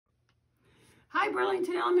Hi,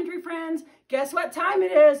 Burlington Elementary friends. Guess what time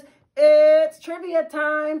it is? It's trivia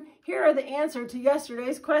time. Here are the answers to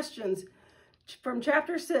yesterday's questions. From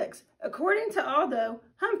chapter 6, according to Aldo,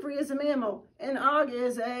 Humphrey is a mammal and Og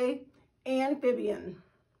is an amphibian.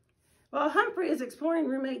 While Humphrey is exploring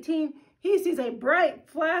room 18, he sees a bright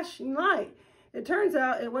flashing light. It turns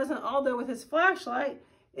out it wasn't Aldo with his flashlight,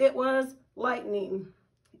 it was lightning.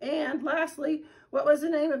 And lastly, what was the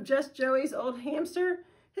name of Just Joey's old hamster?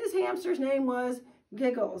 His hamster's name was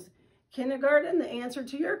Giggles. Kindergarten, the answer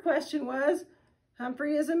to your question was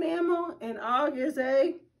Humphrey is a mammal and Og is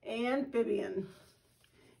an amphibian.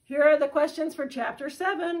 Here are the questions for chapter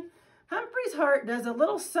 7. Humphrey's heart does a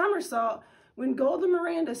little somersault when Golda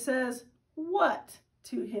Miranda says what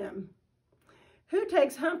to him? Who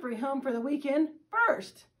takes Humphrey home for the weekend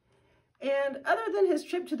first? And other than his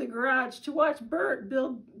trip to the garage to watch Bert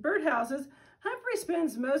build birdhouses, Humphrey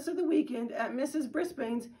spends most of the weekend at Mrs.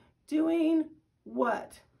 Brisbane's doing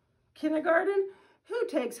what? Kindergarten, who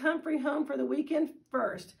takes Humphrey home for the weekend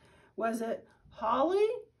first? Was it Holly?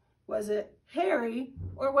 Was it Harry?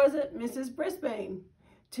 Or was it Mrs. Brisbane?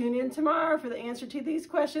 Tune in tomorrow for the answer to these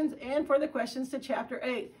questions and for the questions to chapter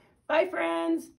 8. Bye, friends.